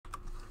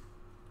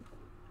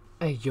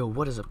Hey yo,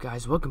 what is up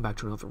guys? Welcome back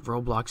to another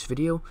Roblox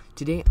video.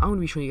 Today I'm going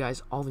to be showing you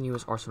guys all the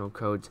newest Arsenal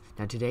codes.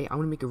 Now today I'm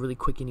going to make a really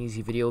quick and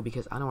easy video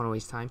because I don't want to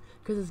waste time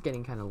because it's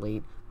getting kind of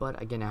late.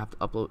 But again, I have to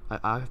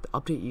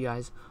update you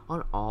guys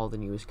on all the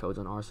newest codes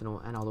on Arsenal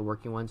and all the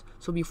working ones.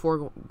 So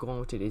before going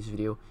with today's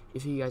video,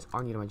 if you guys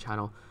are new to my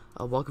channel,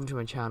 welcome to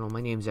my channel. My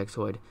name is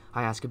Exoid.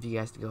 I ask if you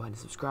guys to go ahead and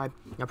subscribe.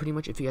 Now pretty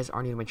much if you guys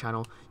are new to my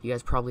channel, you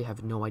guys probably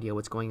have no idea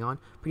what's going on.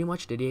 Pretty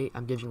much today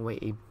I'm giving away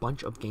a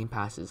bunch of game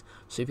passes.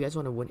 So if you guys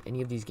want to win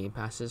any of these game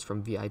passes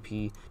from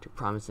VIP to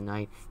Promise the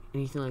Night,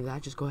 anything like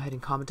that, just go ahead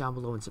and comment down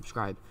below and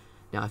subscribe.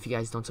 Now if you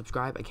guys don't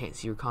subscribe, I can't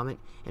see your comment,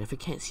 and if I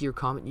can't see your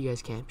comment, you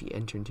guys can't be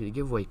entered into the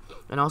giveaway.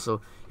 And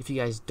also, if you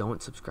guys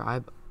don't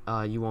subscribe,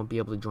 you won't be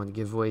able to join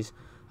the giveaways.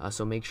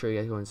 So make sure you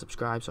guys go and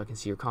subscribe so I can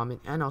see your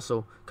comment, and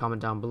also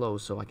comment down below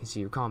so I can see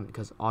your comment,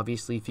 because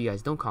obviously if you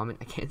guys don't comment,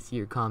 I can't see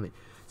your comment.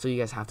 So you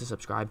guys have to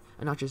subscribe.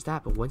 And not just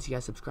that, but once you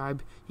guys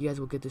subscribe, you guys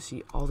will get to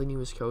see all the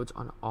newest codes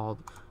on all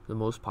the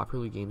most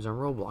popular games on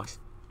Roblox.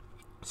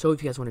 So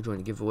if you guys want to join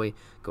the giveaway,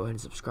 go ahead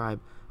and subscribe.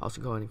 Also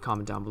go ahead and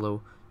comment down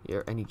below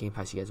any game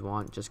pass you guys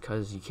want, just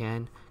because you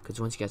can. Because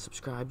once you guys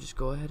subscribe, just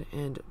go ahead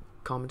and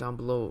comment down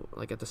below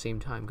like at the same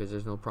time, because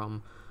there's no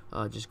problem.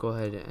 Just go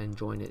ahead and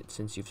join it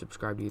since you've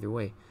subscribed either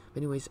way.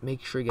 But anyways,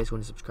 make sure you guys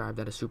want to subscribe.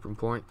 That is super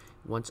important.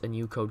 Once a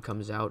new code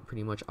comes out,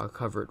 pretty much I'll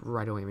cover it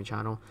right away on my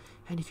channel.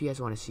 And if you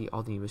guys want to see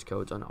all the newest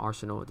codes on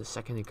Arsenal the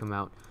second they come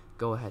out,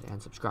 go ahead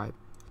and subscribe.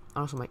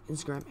 Also, my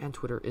Instagram and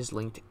Twitter is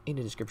linked in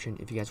the description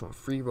if you guys want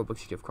free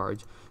Robux gift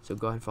cards. So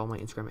go ahead and follow my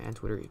Instagram and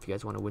Twitter if you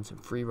guys want to win some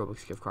free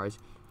Robux gift cards.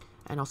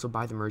 And also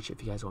buy the merch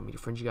if you guys want me to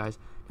friend you guys.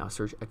 Now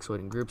search Exoid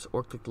in groups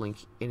or click the link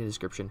in the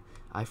description.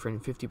 I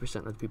friend 50%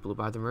 of the people who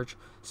buy the merch.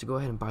 So go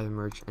ahead and buy the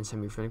merch and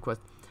send me a friend request.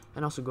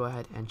 And also go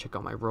ahead and check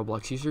out my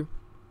Roblox user,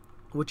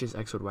 which is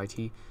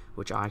ExoidYT,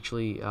 which I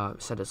actually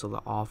set it so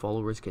that all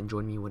followers can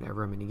join me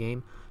whenever I'm in a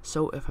game.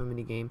 So if I'm in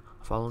a game,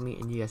 follow me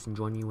and you guys can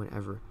join me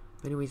whenever.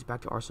 But anyways,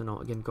 back to Arsenal.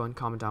 Again, go and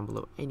comment down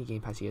below any game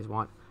pass you guys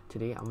want.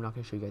 Today, I'm not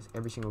going to show you guys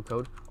every single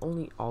code,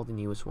 only all the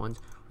newest ones.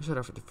 We'll start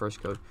off with the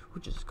first code,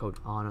 which is code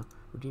Anna.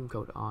 Redeem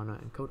code Anna,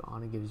 and code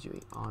Anna gives you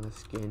a Anna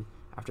skin.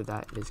 After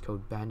that, it is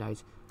code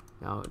Bandites.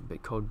 Now,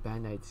 code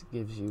Bandites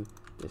gives you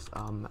this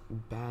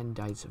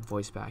Bandites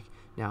voice pack.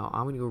 Now,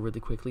 I'm going to go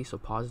really quickly, so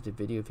pause the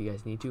video if you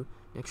guys need to.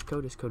 Next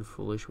code is code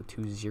Foolish with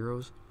 2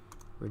 zeros.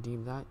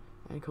 Redeem that.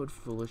 And code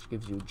Foolish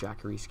gives you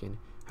Jackery skin.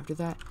 After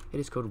that, it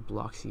is code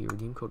Bloxy.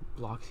 Redeem code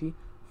Bloxy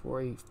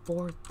for a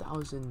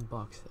 4,000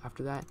 bucks.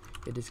 After that,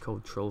 it is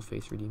code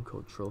Trollface. Redeem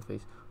code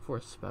Trollface for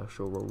a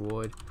special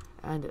reward.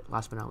 And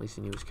last but not least,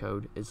 the newest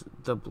code is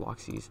the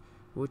Bloxies,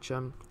 which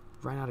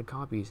ran out of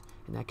copies,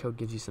 and that code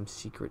gives you some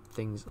secret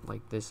things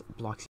like this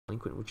Bloxy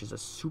Delinquent, which is a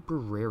super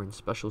rare and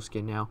special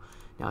skin now.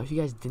 Now, if you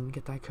guys didn't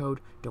get that code,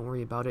 don't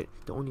worry about it.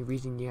 The only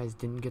reason you guys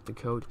didn't get the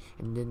code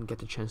and didn't get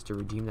the chance to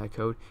redeem that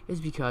code is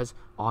because,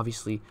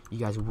 obviously, you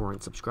guys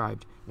weren't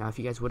subscribed. Now, if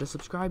you guys would have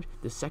subscribed,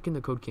 the second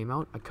the code came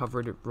out, I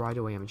covered it right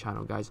away on my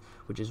channel, guys,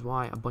 which is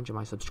why a bunch of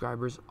my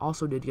subscribers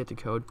also did get the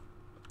code,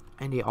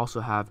 and they also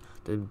have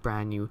the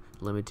brand new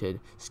limited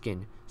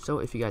skin. So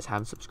if you guys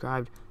haven't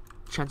subscribed,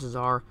 chances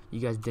are you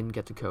guys didn't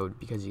get the code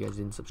because you guys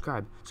didn't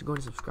subscribe. So go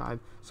and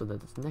subscribe so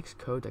that the next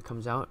code that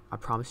comes out, I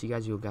promise you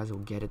guys will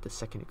get it the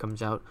second it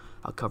comes out.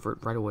 I'll cover it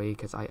right away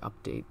because I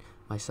update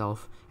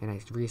myself and I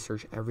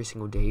research every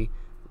single day,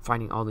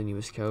 finding all the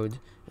newest codes,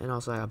 and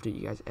also I update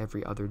you guys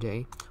every other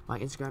day. My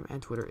Instagram and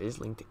Twitter is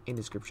linked in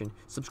the description.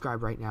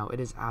 Subscribe right now.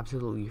 It is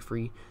absolutely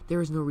free.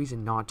 There is no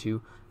reason not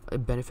to.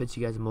 It benefits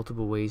you guys in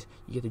multiple ways.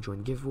 You get to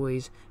join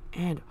giveaways,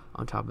 and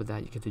on top of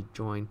that, you get to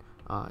join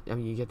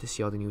you get to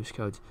see all the newest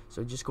codes.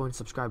 So just go and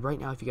subscribe right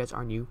now if you guys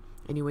are new.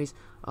 Anyways,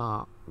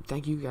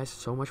 thank you guys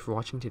so much for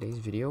watching today's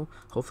video.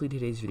 Hopefully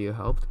today's video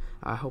helped.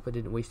 I hope I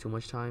didn't waste too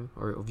much time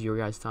or of your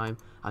guys' time.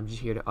 I'm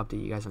just here to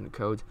update you guys on the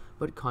codes,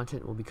 but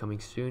content will be coming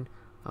soon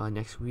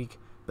next week.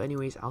 But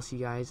anyways, I'll see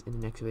you guys in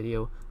the next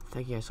video.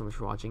 Thank you guys so much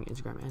for watching.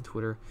 Instagram and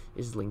Twitter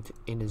is linked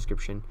in the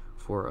description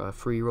for a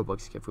free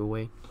Robux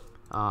giveaway.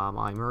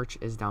 My merch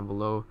is down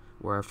below,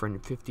 where I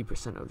friend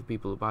 50% of the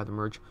people who buy the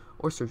merch,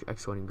 or search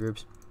Exoid in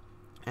groups.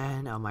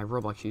 And my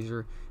Roblox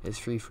user is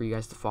free for you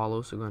guys to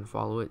follow, so go and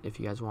follow it if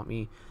you guys want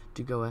me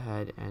to go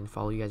ahead and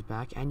follow you guys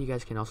back. And you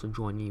guys can also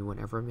join me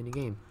whenever I'm in a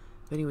game.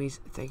 But anyways,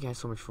 thank you guys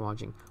so much for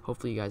watching.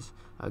 Hopefully you guys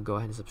go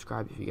ahead and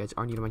subscribe if you guys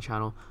are new to my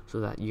channel, so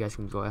that you guys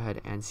can go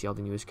ahead and see all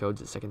the newest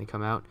codes the second they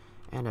come out,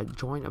 and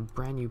join a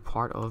brand new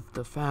part of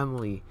the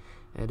family.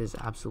 It is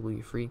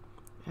absolutely free,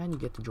 and you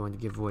get to join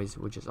the giveaways,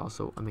 which is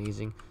also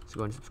amazing. So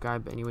go ahead and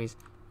subscribe. But anyways,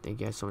 thank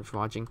you guys so much for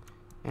watching,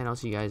 and I'll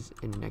see you guys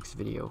in the next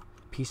video.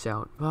 Peace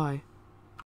out. Bye.